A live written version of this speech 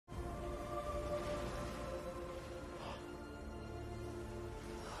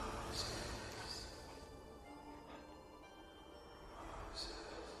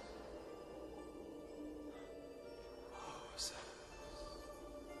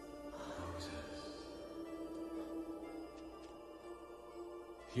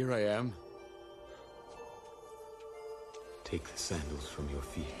Here I am. Take the sandals from your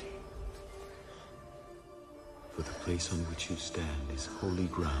feet. For the place on which you stand is holy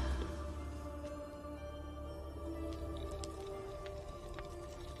ground.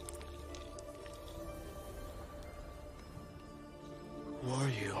 Who are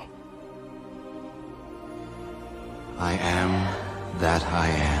you? I am that I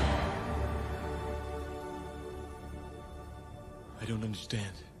am. I don't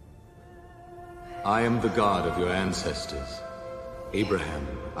understand. I am the God of your ancestors, Abraham,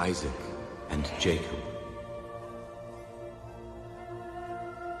 Isaac, and Jacob.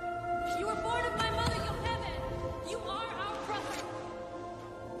 You were born of my mother, Jahova. You are our brother.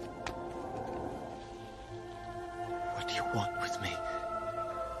 What do you want with me?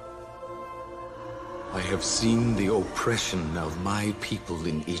 I have seen the oppression of my people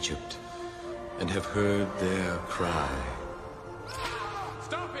in Egypt, and have heard their cry.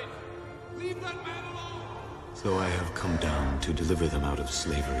 Stop it! Leave that man alone! So I have come down to deliver them out of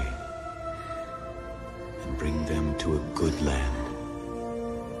slavery, and bring them to a good land.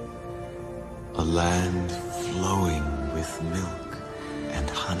 A land flowing with milk and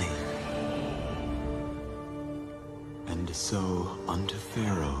honey. And so unto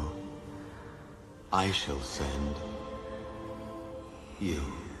Pharaoh I shall send you.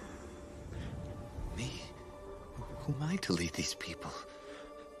 Me? Who am I to lead these people?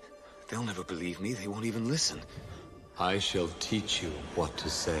 They'll never believe me. They won't even listen. I shall teach you what to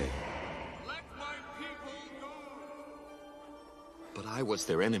say. Let my people go! But I was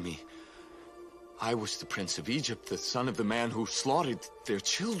their enemy. I was the Prince of Egypt, the son of the man who slaughtered their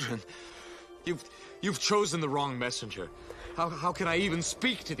children. You've chosen the wrong messenger. How can I even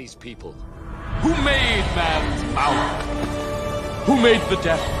speak to these people? Who made man's mouth? Who made the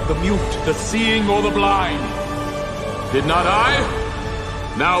deaf, the mute, the seeing, or the blind? Did not I?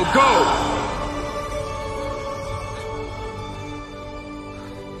 Now go!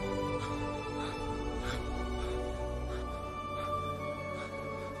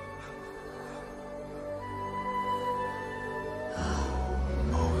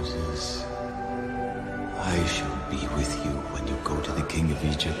 Moses, I shall be with you when you go to the king of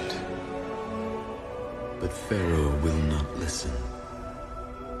Egypt. But Pharaoh will not listen.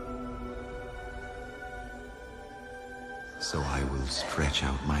 So I will stretch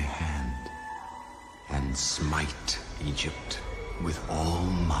out my hand and smite Egypt with all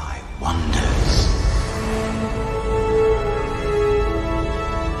my wonders.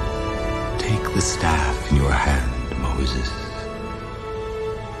 Take the staff in your hand, Moses.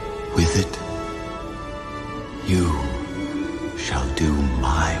 With it, you